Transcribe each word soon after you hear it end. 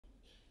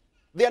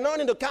The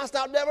anointing to cast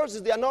out devils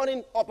is the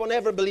anointing upon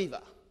every believer.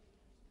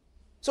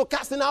 So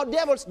casting out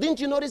devils, didn't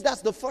you notice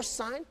that's the first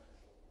sign?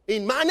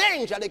 In my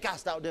name shall they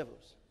cast out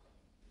devils.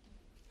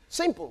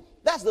 Simple.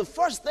 That's the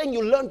first thing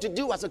you learn to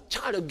do as a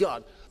child of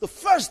God. The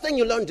first thing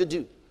you learn to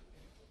do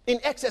in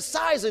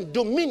exercising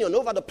dominion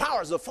over the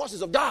powers, the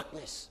forces of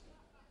darkness.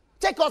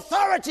 Take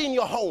authority in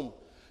your home.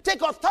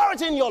 Take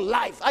authority in your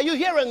life. Are you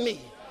hearing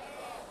me?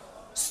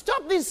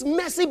 Stop this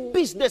messy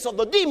business of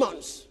the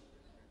demons.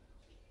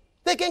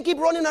 They can keep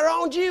running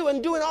around you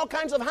and doing all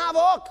kinds of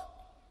havoc.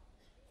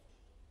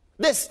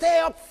 They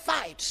stir up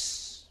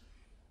fights.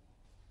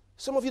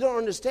 Some of you don't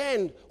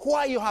understand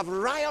why you have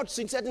riots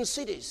in certain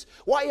cities,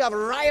 why you have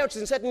riots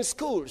in certain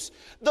schools.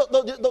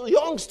 The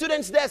young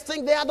students there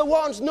think they are the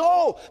ones.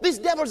 No, these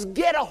devils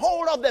get a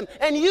hold of them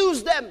and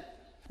use them.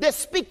 They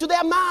speak to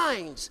their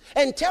minds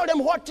and tell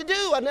them what to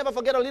do. I'll never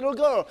forget a little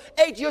girl,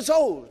 8 years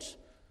old.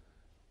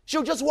 She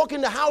would just walk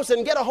in the house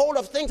and get a hold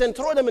of things and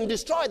throw them and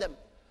destroy them.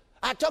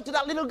 I talked to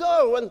that little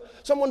girl when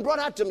someone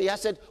brought her to me. I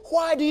said,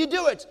 why do you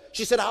do it?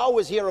 She said, I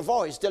always hear a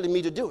voice telling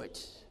me to do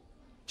it.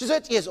 She's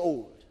 8 years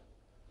old.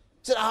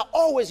 She said, I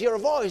always hear a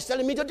voice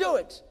telling me to do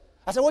it.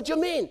 I said, what do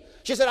you mean?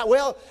 She said,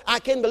 well, I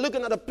can be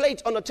looking at a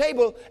plate on the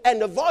table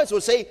and the voice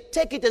will say,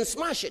 take it and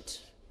smash it.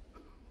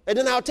 And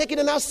then I'll take it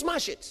and I'll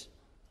smash it.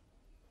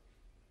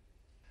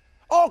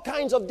 All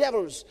kinds of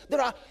devils. There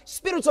are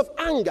spirits of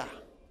anger.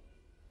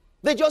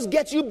 They just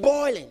get you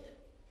boiling.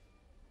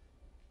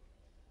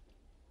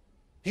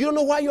 You don't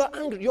know why you're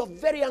angry. You're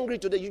very angry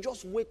today. You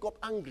just wake up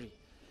angry.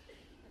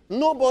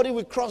 Nobody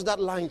will cross that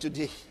line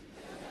today.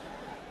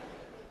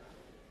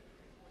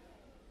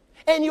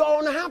 And you're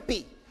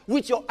unhappy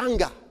with your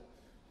anger.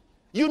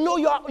 You know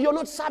you're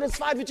not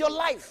satisfied with your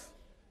life.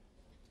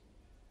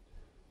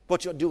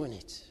 But you're doing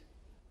it.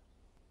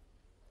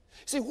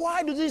 See,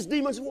 why do these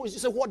demons, you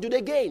say, what do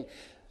they gain?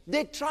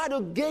 They try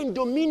to gain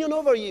dominion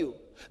over you.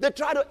 They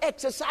try to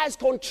exercise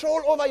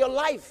control over your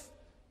life.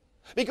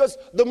 Because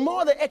the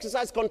more they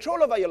exercise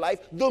control over your life,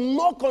 the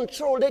more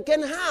control they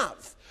can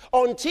have.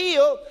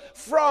 Until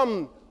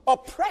from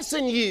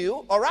oppressing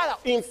you, or rather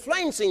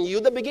influencing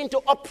you, they begin to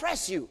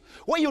oppress you.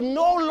 Where you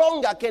no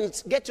longer can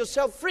get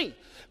yourself free.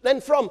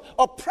 Then from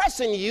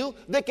oppressing you,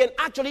 they can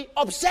actually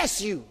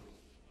obsess you.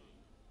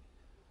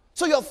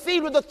 So you're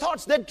filled with the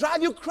thoughts that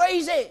drive you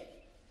crazy.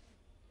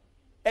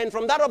 And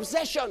from that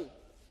obsession,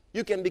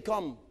 you can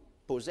become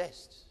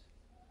possessed.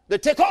 They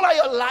take over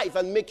your life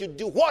and make you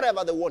do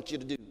whatever they want you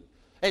to do.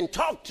 And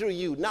talk through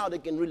you. Now they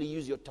can really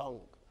use your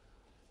tongue.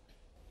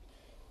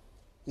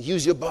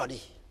 Use your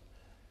body.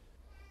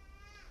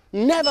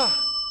 Never,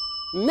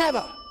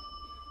 never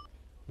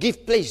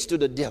give place to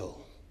the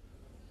devil.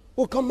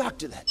 We'll come back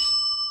to that.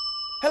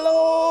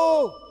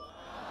 Hello?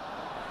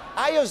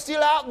 Are you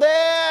still out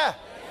there?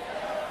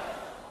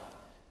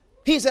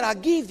 He said, I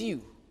give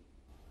you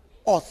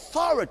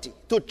authority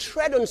to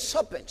tread on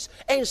serpents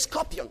and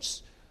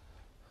scorpions.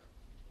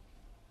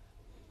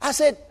 I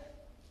said,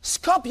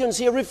 scorpions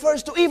here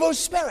refers to evil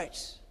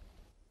spirits.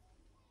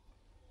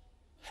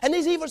 And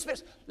these evil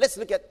spirits, let's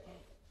look at,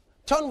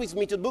 turn with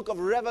me to the book of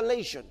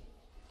Revelation.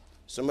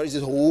 Somebody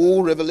says,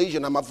 oh,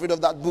 Revelation, I'm afraid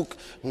of that book.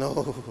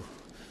 No,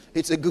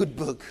 it's a good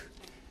book.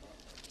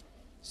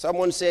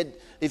 Someone said,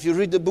 if you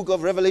read the book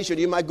of Revelation,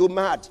 you might go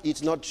mad.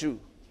 It's not true.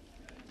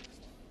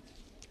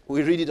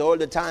 We read it all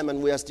the time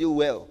and we are still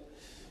well.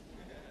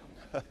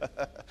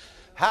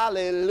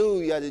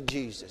 Hallelujah to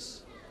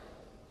Jesus.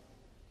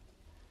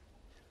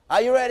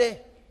 Are you ready?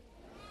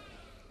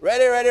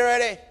 Ready, ready,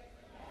 ready?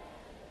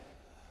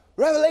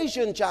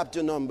 Revelation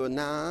chapter number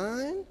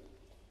 9.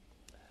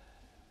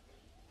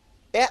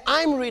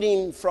 I'm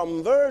reading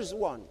from verse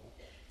 1.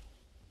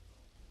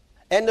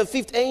 And the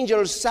fifth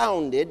angel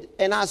sounded,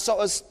 and I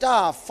saw a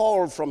star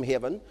fall from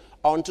heaven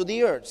onto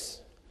the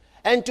earth.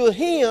 And to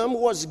him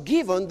was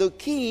given the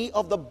key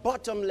of the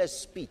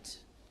bottomless pit.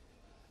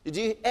 Did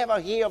you ever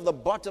hear of the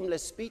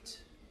bottomless pit?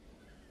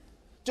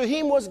 To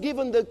him was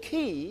given the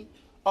key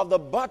of the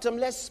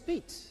bottomless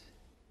pit.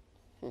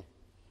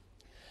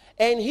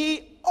 And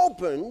he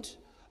opened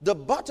the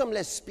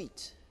bottomless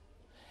pit.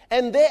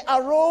 And there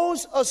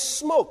arose a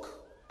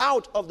smoke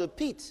out of the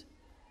pit,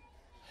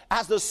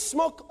 as the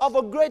smoke of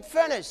a great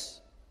furnace.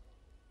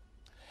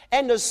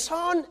 And the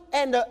sun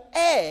and the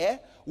air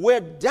were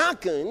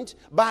darkened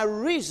by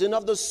reason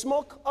of the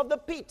smoke of the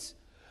pit.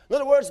 In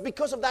other words,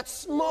 because of that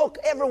smoke,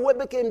 everywhere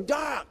became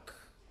dark.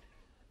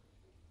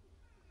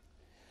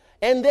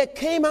 And there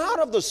came out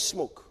of the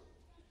smoke.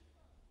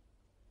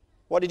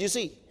 What did you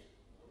see?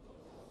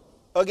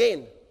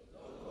 Again.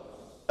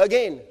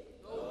 Again.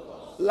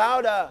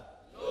 Louder.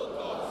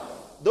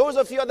 Those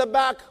of you at the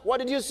back, what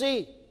did you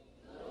see?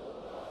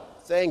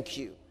 Thank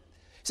you.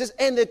 It says,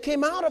 and there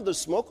came out of the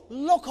smoke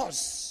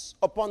locusts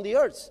upon the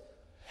earth,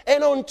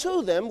 and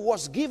unto them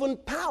was given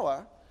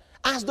power,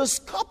 as the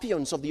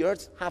scorpions of the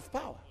earth have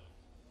power.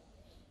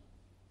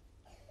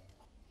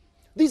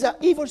 These are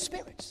evil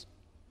spirits.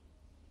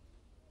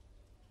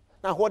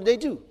 Now what did they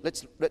do?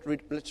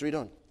 Let's read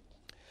on.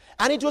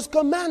 And it was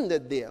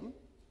commanded them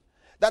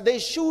that they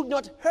should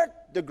not hurt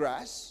the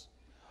grass,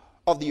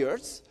 of the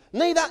earth,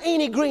 neither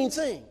any green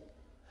thing,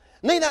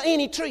 neither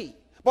any tree,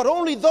 but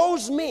only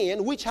those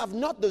men which have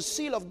not the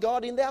seal of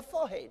God in their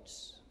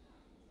foreheads.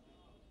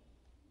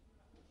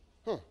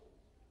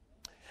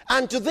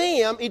 And to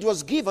them it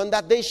was given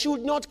that they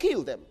should not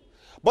kill them,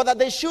 but that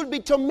they should be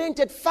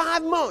tormented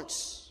 5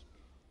 months.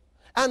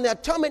 And their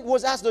torment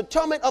was as the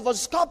torment of a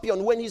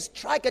scorpion when he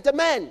striketh a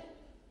man.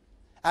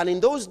 And in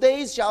those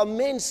days shall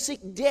men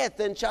seek death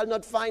and shall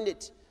not find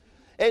it,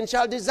 and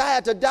shall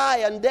desire to die,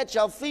 and death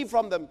shall flee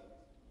from them.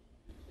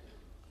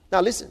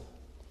 Now listen,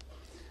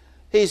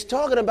 he's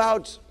talking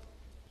about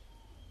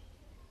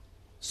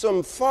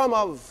some form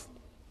of,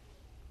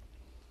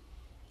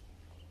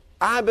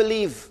 I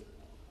believe,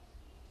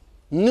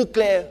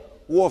 nuclear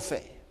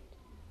warfare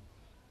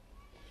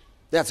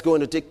that's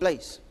going to take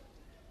place.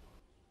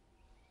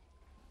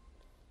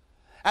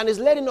 And is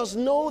letting us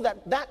know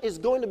that that is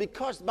going to be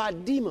caused by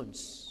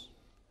demons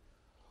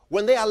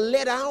when they are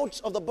let out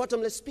of the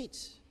bottomless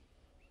pit.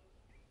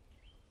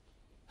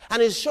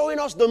 And is showing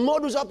us the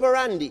modus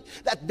operandi,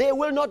 that they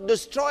will not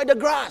destroy the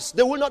grass,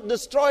 they will not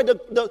destroy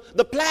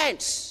the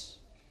plants.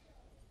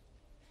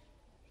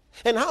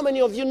 And how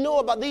many of you know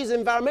about these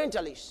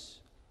environmentalists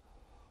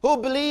who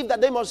believe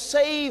that they must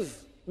save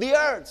the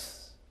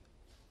earth,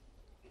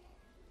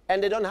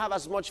 and they don't have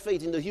as much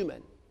faith in the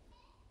human?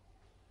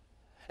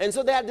 And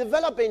so they are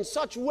developing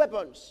such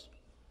weapons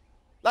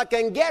that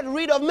can get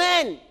rid of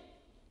men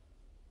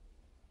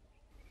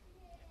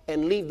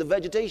and leave the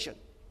vegetation.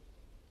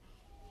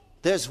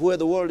 That's where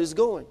the world is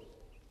going.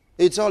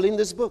 It's all in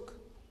this book.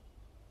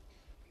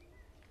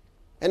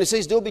 And it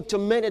says they'll be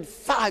tormented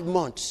 5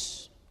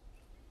 months.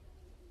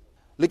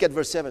 Look at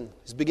verse 7.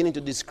 It's beginning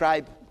to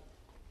describe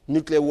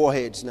nuclear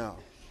warheads now.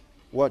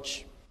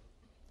 Watch.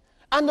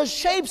 And the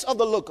shapes of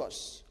the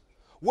locusts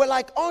were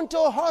like unto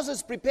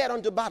horses prepared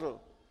unto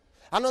battle.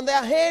 And on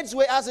their heads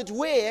were as it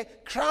were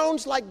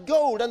crowns like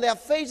gold, and their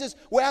faces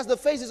were as the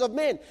faces of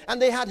men. And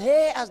they had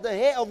hair as the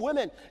hair of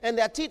women, and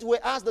their teeth were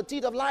as the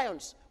teeth of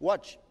lions.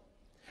 Watch.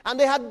 And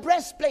they had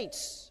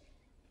breastplates.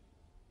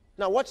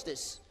 Now watch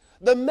this.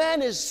 The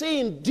man is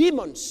seeing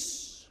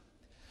demons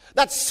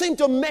that seem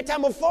to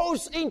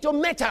metamorphose into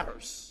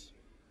metals.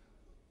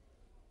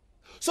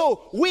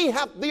 So we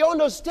have the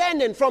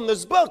understanding from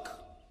this book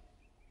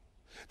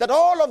that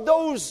all of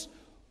those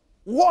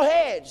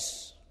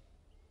warheads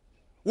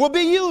will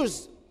be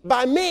used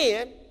by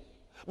men,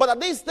 but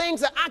that these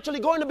things are actually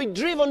going to be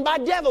driven by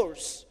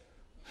devils.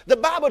 The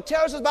Bible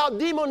tells us about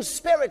demon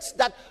spirits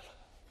that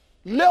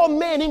lure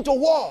men into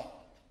war.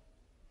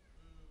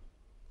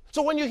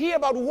 So when you hear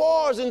about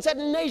wars in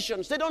certain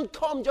nations, they don't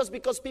come just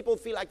because people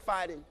feel like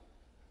fighting.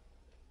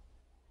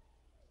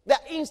 They're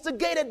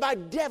instigated by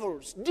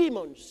devils,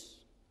 demons.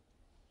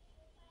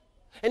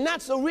 And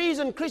that's the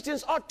reason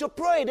Christians ought to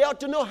pray. They ought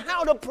to know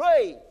how to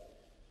pray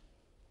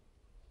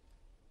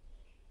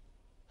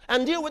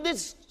and deal with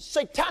these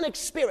satanic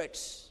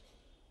spirits.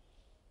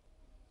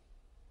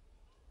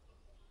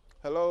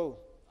 Hello?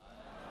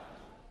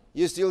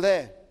 You still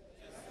there?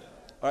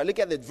 All right, look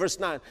at it, verse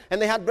 9.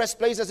 And they had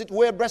breastplates, as it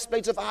were,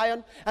 breastplates of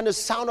iron, and the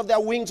sound of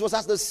their wings was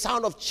as the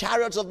sound of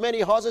chariots of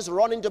many horses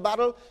running to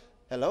battle.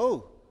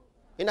 Hello?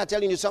 Ain't I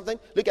telling you something?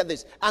 Look at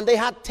this. And they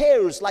had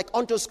tails like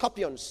unto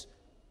scorpions.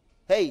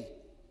 Hey,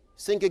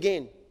 think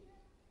again.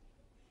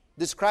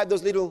 Describe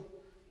those little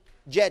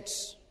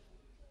jets.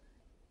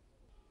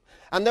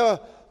 And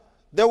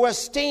there were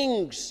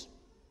stings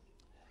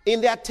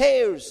in their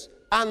tails,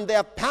 and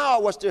their power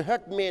was to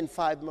hurt men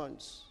 5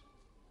 months.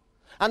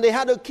 And they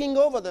had a king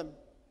over them,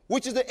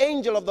 which is the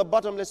angel of the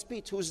bottomless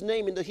pit, whose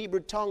name in the Hebrew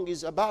tongue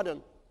is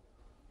Abaddon,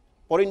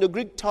 or in the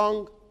Greek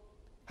tongue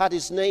had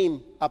his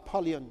name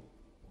Apollyon.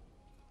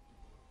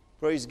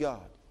 Praise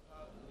God.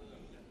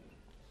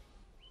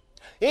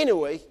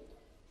 Anyway,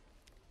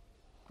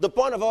 the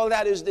point of all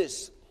that is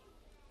this.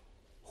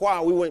 Why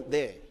we went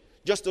there.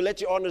 Just to let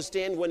you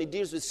understand, when he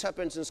deals with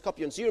serpents and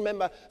scorpions, you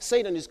remember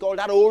Satan is called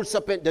that old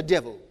serpent, the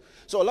devil.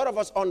 So a lot of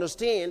us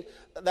understand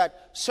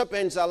that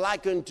serpents are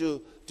likened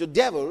to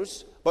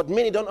devils, but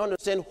many don't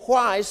understand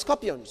why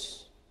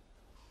scorpions.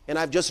 And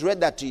I've just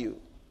read that to you.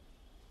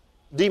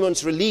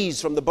 Demons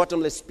released from the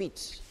bottomless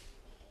pit,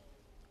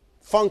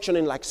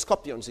 functioning like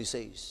scorpions, he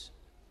says.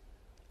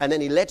 And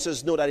then he lets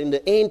us know that in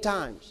the end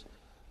times,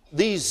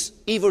 these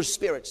evil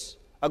spirits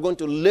are going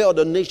to lure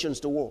the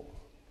nations to war.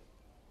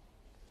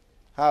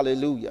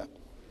 Hallelujah.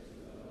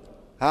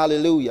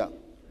 Hallelujah.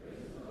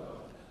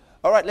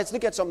 All right, let's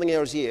look at something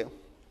else here.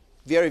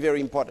 Very, very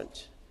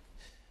important.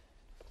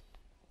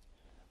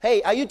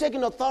 Hey, are you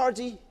taking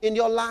authority in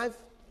your life?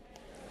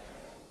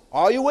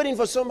 Or are you waiting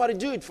for somebody to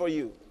do it for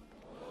you?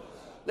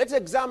 Let's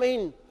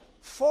examine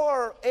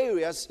 4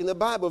 areas in the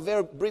Bible,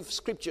 very brief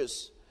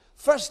scriptures.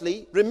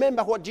 Firstly,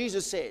 remember what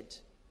Jesus said.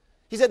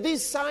 He said,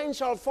 these signs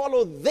shall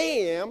follow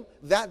them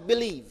that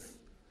believe.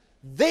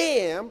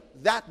 Them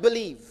that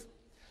believe.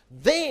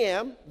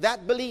 Them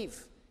that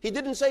believe. He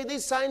didn't say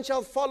these signs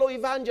shall follow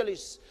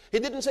evangelists. He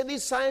didn't say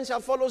these signs shall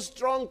follow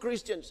strong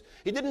Christians.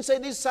 He didn't say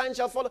these signs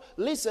shall follow.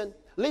 Listen.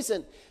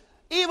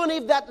 Even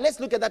if that, let's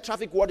look at that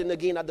traffic warden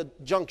again at the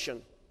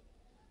junction.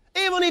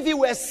 Even if he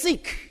were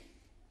sick,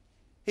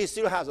 he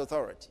still has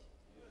authority.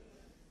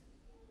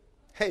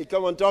 Hey,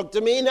 come on, talk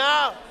to me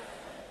now.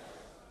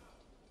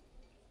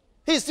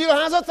 He still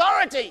has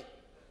authority.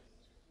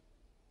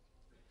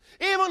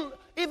 Even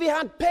if he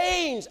had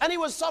pains and he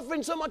was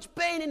suffering so much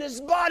pain in his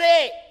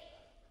body,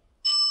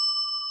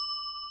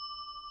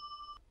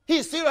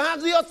 he still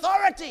has the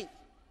authority.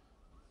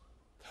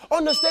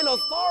 Understand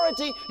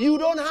authority, you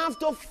don't have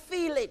to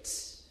feel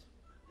it.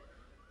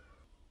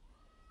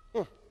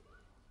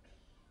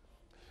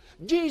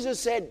 Jesus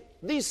said,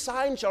 these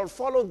signs shall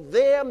follow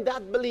them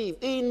that believe.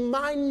 In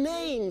my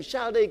name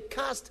shall they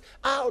cast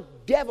out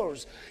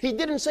devils. He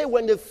didn't say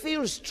when they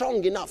feel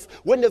strong enough,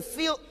 when they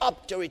feel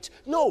up to it.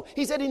 No,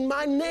 he said, in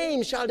my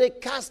name shall they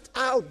cast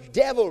out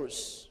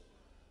devils.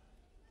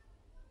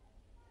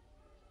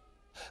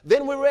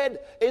 Then we read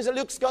in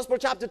Luke's Gospel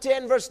chapter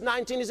 10 verse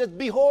 19, he says,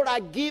 behold,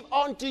 I give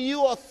unto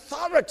you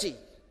authority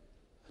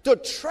to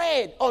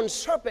tread on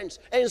serpents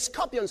and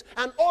scorpions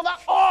and over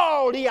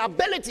all the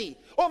ability,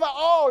 over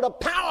all the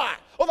power,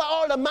 over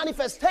all the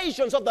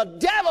manifestations of the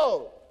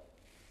devil.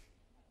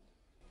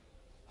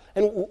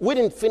 And we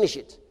didn't finish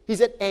it. He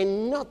said,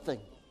 and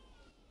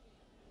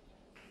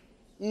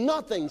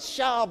nothing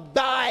shall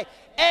by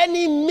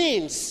any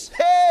means,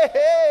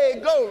 hey,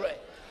 glory,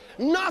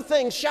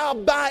 nothing shall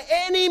by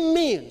any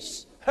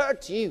means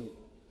hurt you.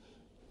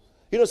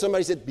 You know,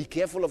 somebody said, be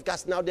careful of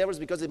casting out devils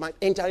because they might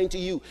enter into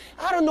you.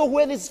 I don't know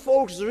where these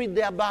folks read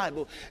their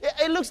Bible.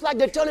 It looks like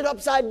they turn it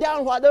upside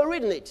down while they're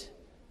reading it.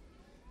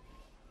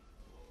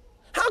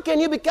 How can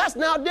you be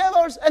casting out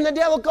devils and the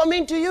devil come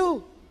into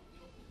you?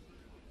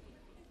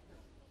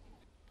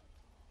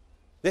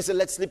 They said,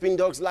 let sleeping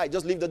dogs lie.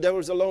 Just leave the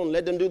devils alone.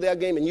 Let them do their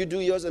game and you do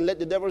yours and let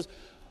the devils,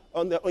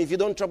 if you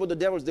don't trouble the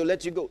devils, they'll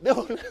let you go. They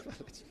will never let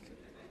you go.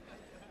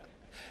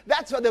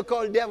 That's what they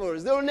call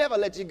devils. They will never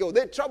let you go.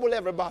 They trouble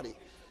everybody.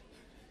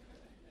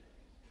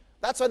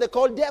 That's why they're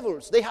called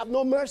devils. They have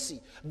no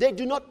mercy. They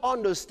do not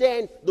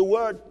understand the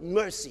word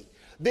mercy.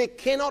 They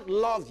cannot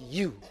love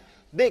you.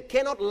 They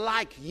cannot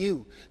like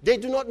you. They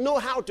do not know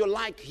how to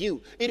like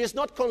you. It is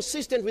not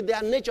consistent with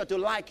their nature to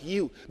like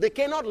you. They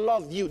cannot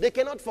love you. They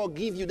cannot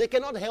forgive you. They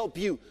cannot help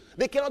you.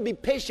 They cannot be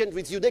patient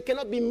with you. They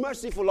cannot be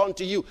merciful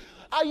unto you.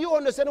 Are you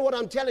understanding what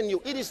I'm telling you?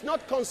 It is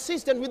not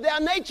consistent with their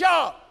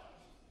nature.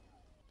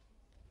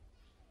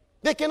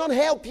 They cannot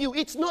help you.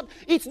 It's not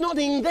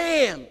in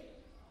them.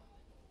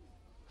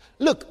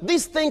 Look,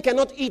 this thing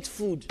cannot eat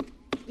food.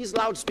 This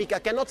loudspeaker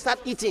cannot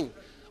start eating.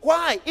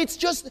 Why? It's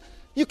just,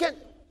 you can.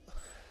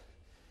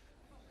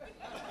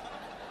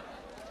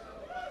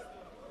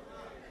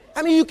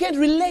 I mean, you can't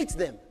relate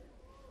them.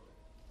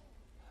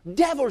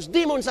 Devils,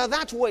 demons are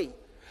that way.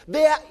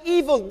 They are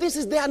evil. This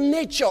is their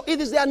nature.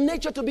 It is their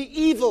nature to be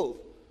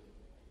evil.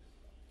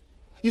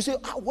 You say,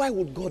 why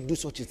would God do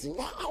such a thing?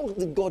 How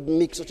did God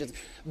make such a thing?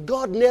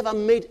 God never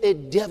made a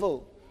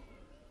devil.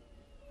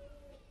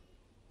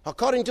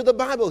 According to the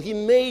Bible, he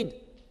made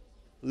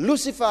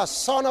Lucifer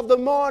son of the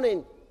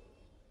morning.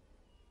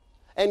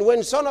 And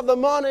when son of the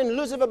morning,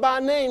 Lucifer by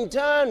name,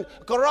 turned,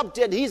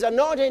 corrupted his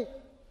anointing,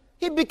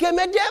 he became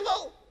a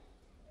devil.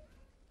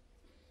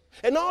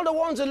 And all the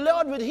ones that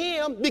led with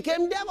him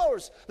became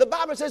devils. The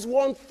Bible says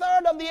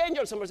 1/3 of the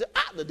angels. Somebody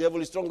said, the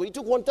devil is stronger. He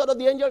took 1/3 of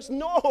the angels.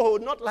 No,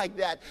 not like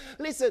that.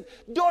 Listen,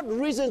 don't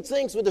reason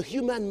things with the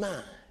human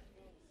mind.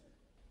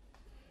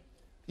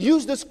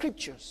 Use the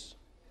scriptures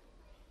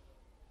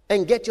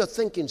and get your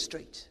thinking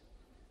straight.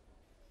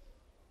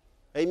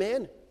 Amen?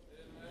 Amen?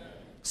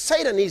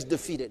 Satan is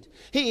defeated.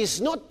 He is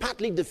not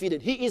partly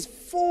defeated. He is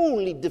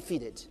fully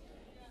defeated.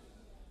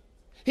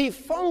 He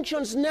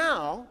functions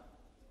now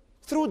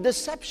through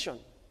deception.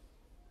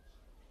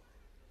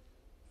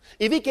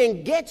 If he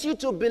can get you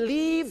to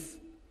believe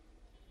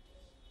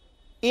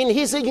in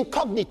his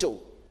incognito,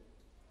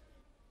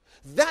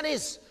 that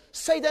is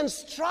Satan's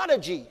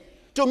strategy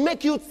to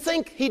make you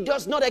think he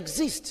does not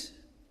exist,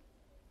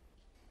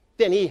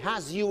 then he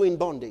has you in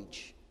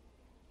bondage.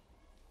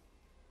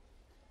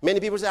 Many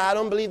people say, I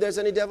don't believe there's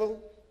any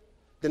devil.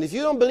 Then if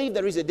you don't believe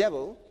there is a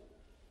devil,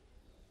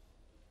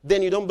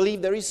 then you don't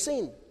believe there is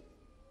sin.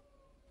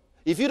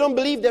 If you don't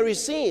believe there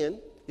is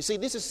sin, you see,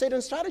 this is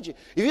Satan's strategy.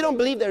 If you don't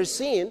believe there is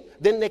sin,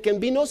 then there can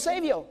be no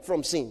savior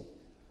from sin.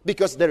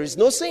 Because there is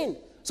no sin.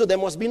 So there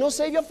must be no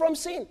savior from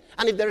sin.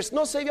 And if there is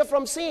no savior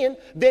from sin,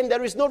 then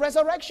there is no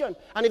resurrection.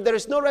 And if there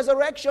is no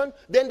resurrection,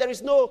 then there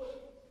is no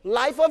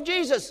life of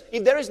Jesus.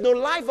 If there is no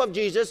life of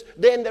Jesus,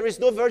 then there is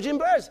no virgin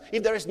birth.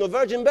 If there is no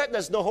virgin birth,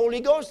 there's no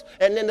Holy Ghost.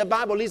 And then the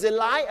Bible is a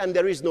lie and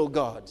there is no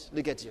God.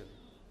 Look at you.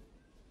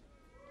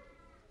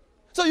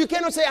 So you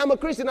cannot say, I'm a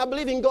Christian, I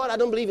believe in God, I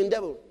don't believe in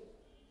devil.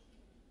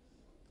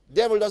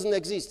 Devil doesn't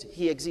exist.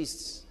 He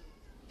exists.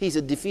 He's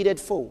a defeated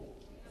foe.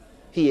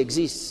 He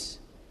exists.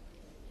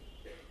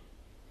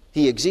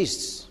 He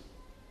exists.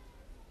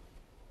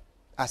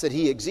 I said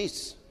he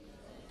exists.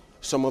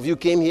 Some of you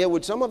came here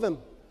with some of them.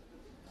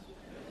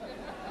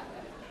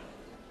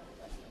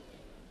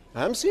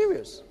 I'm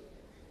serious.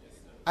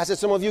 I said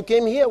some of you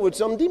came here with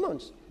some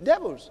demons,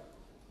 devils.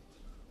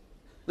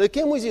 They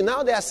came with you.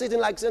 Now they are sitting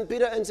like St.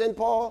 Peter and St.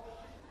 Paul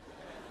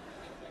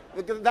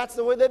Because that's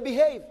the way they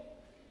behave.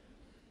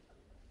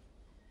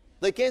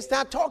 They can't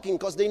start talking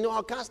because they know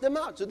I'll cast them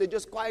out. So they're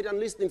just quiet and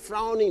listening,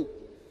 frowning.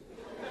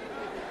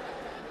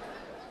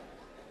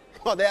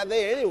 Well, they're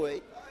there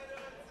anyway.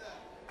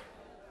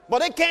 But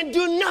they can't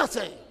do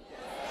nothing.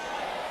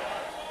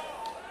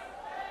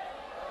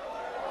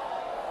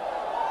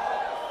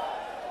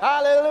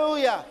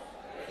 Hallelujah.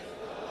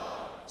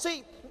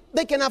 See,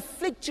 they can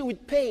afflict you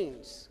with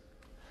pains.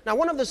 Now,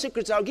 one of the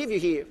secrets I'll give you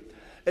here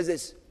is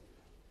this.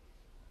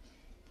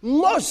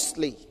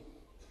 Mostly,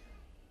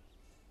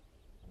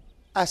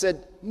 I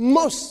said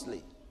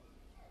mostly.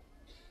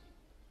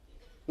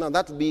 Now,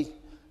 that would be,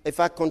 if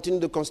I continue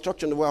the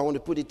construction the way I want to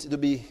put it, to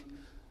be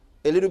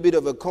a little bit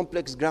of a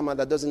complex grammar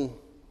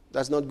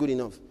that's not good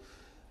enough.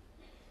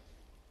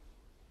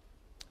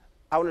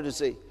 I wanted to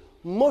say,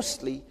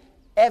 mostly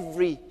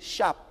every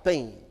sharp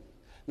pain.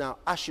 Now,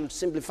 I should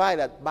simplify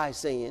that by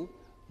saying,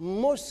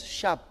 most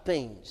sharp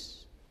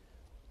pains.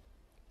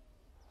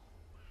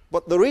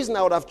 But the reason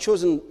I would have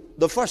chosen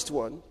the first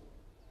one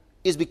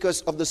is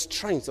because of the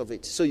strength of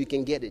it, so you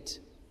can get it.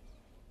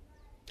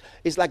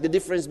 It's like the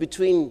difference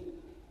between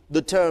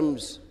the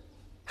terms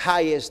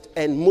highest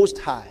and most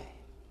high.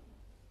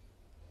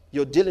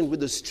 You're dealing with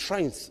the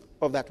strength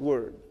of that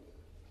word.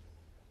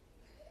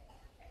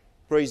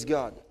 Praise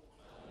God.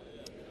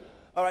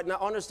 All right, now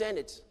understand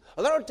it.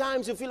 A lot of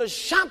times you feel a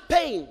sharp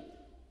pain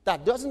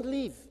that doesn't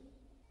leave.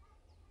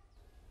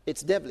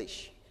 It's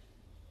devilish.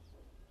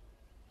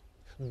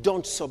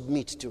 Don't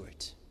submit to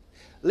it.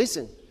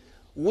 Listen,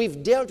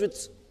 we've dealt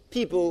with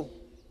people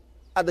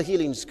at the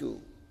healing school.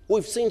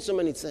 We've seen so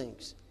many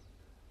things.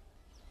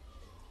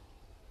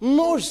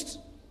 Most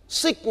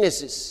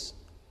sicknesses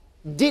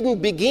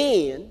didn't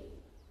begin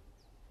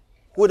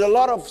with a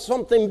lot of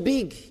something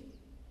big.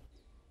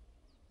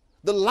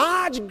 The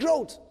large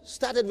growth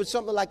started with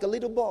something like a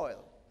little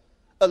boil,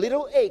 a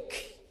little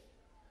ache,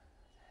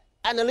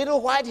 and a little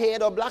white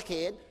head or black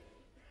head,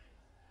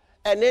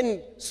 and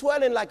then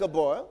swelling like a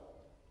boil,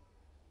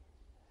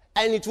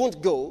 and it won't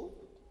go,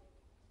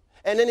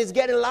 and then it's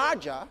getting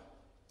larger,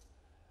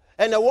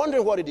 and they're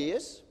wondering what it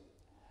is,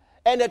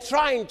 and they're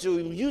trying to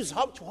use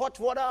hot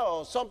water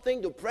or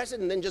something to press it,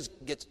 and then just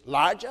gets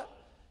larger,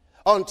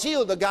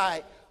 until the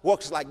guy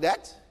walks like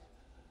that,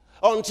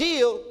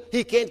 until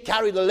he can't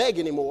carry the leg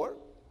anymore,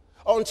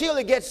 until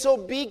it gets so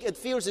big it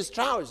fills his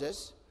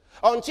trousers,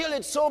 until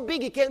it's so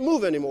big he can't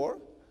move anymore,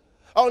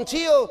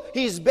 until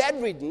he's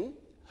bedridden,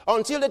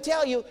 until they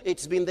tell you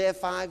it's been there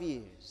 5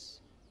 years.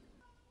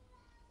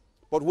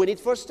 But when it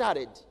first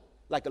started,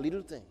 like a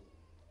little thing.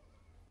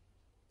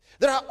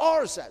 There are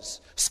ulcers,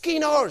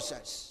 skin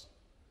ulcers,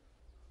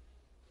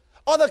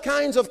 other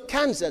kinds of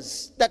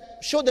cancers that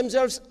show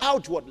themselves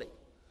outwardly,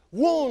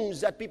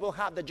 wounds that people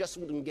have that just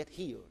wouldn't get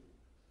healed.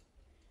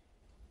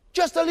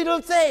 Just a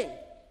little thing.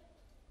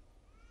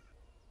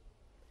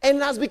 And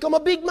it has become a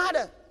big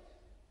matter.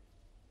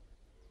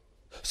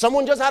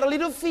 Someone just had a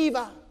little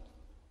fever.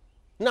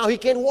 Now he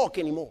can't walk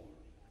anymore.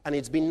 And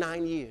it's been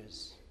 9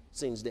 years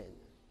since then.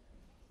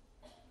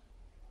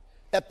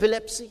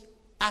 Epilepsy,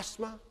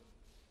 asthma.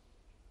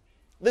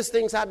 These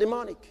things are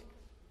demonic.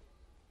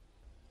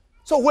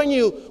 So when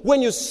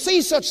you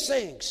see such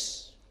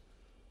things,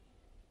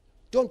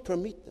 don't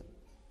permit them.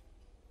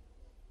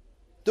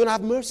 Don't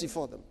have mercy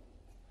for them.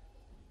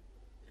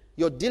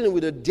 You're dealing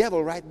with the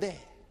devil right there.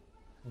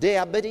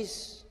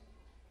 Diabetes,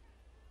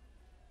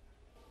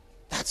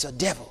 that's a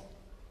devil.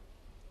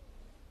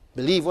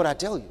 Believe what I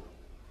tell you.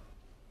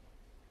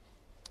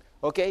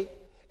 Okay?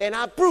 And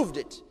I proved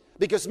it.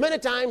 Because many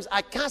times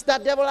I cast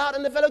that devil out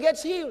and the fellow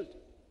gets healed.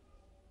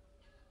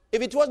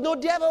 If it was no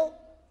devil,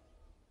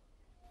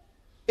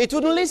 it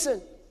wouldn't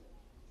listen.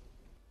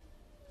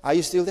 Are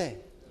you still there?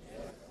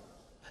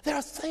 There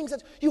are things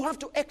that you have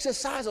to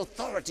exercise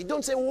authority.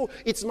 Don't say, oh,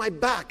 it's my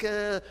back.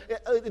 No,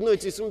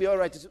 it won't be all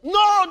right.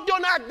 No,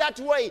 don't act that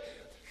way.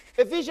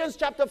 Ephesians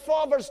chapter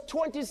 4 verse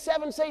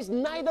 27 says,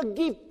 neither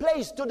give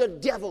place to the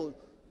devil.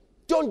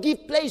 Don't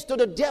give place to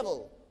the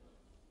devil.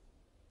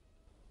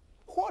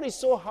 What is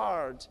so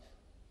hard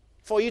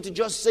for you to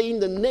just say in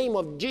the name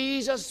of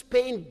Jesus,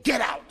 pain, get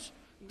out?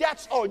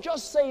 That's all.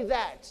 Just say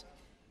that.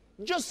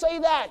 Just say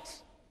that.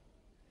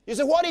 You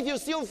say, what if you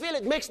still feel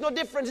it? Makes no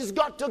difference. It's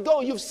got to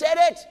go. You've said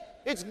it.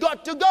 It's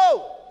got to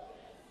go.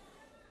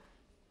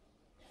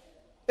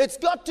 It's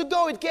got to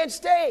go. It can't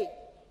stay.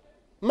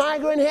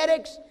 Migraine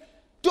headaches,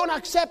 don't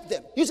accept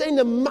them. You say, in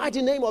the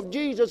mighty name of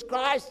Jesus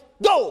Christ,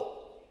 go.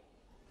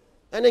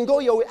 And then go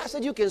your way. I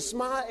said, you can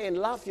smile and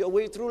laugh your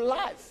way through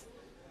life.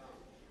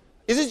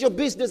 Is this your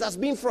business that's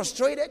being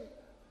frustrated?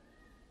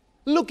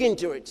 Look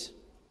into it.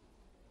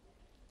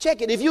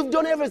 Check it. If you've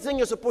done everything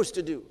you're supposed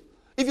to do,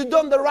 if you've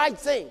done the right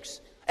things,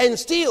 and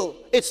still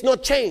it's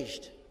not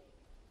changed,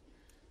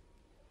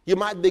 you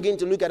might begin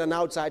to look at an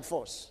outside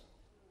force.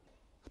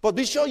 But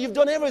be sure you've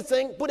done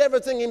everything, put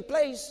everything in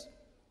place.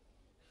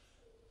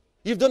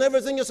 You've done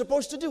everything you're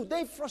supposed to do.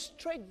 They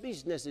frustrate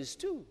businesses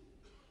too.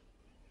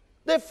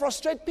 They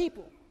frustrate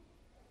people.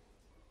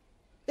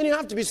 And you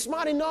have to be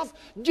smart enough.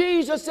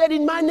 Jesus said,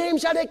 in my name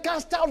shall they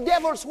cast out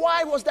devils.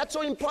 Why was that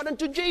so important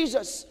to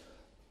Jesus?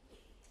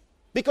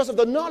 Because of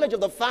the knowledge of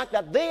the fact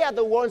that they are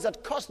the ones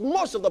that caused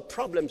most of the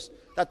problems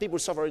that people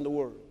suffer in the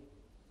world.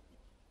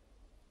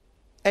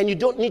 And you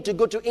don't need to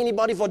go to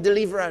anybody for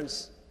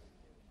deliverance.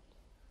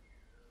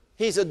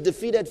 He's a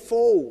defeated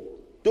foe.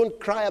 Don't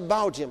cry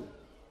about him.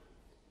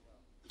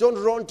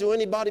 Don't run to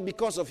anybody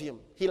because of him.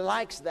 He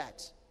likes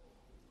that.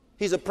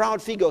 He's a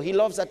proud figure. He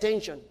loves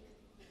attention.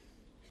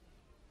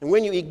 And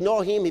when you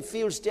ignore him, he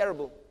feels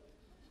terrible.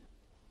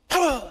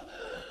 Don't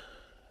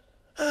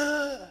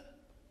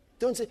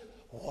say,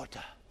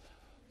 water.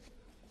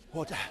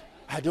 Water.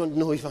 I don't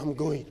know if I'm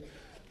going.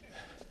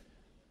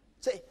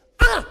 Say,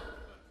 ah!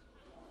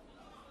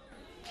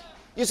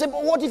 You say,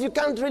 but what if you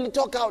can't really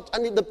talk out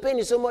and the pain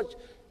is so much?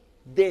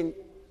 Then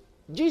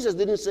Jesus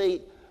didn't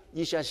say,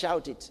 you shall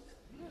shout it.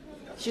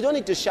 You don't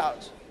need to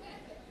shout.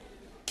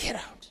 Get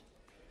out.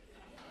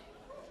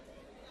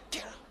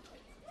 Get out.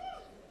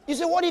 You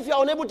say, what if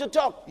you're unable to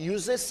talk?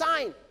 Use a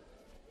sign.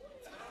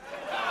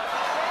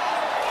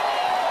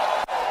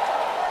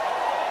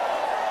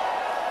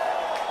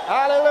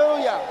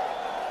 Hallelujah.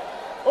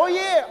 Oh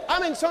yeah. I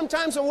mean,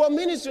 sometimes when we're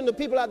ministering to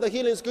people at the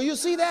healing school, you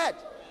see that.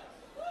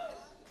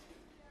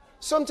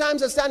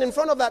 Sometimes I stand in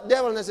front of that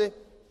devil and I say,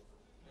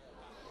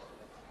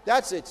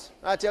 that's it.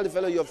 I tell the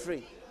fellow, you're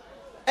free.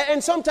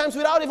 And sometimes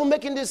without even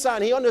making this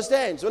sign, he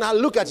understands. When I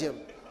look at him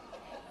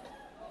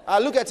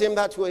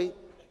that way,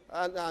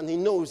 and he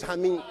knows,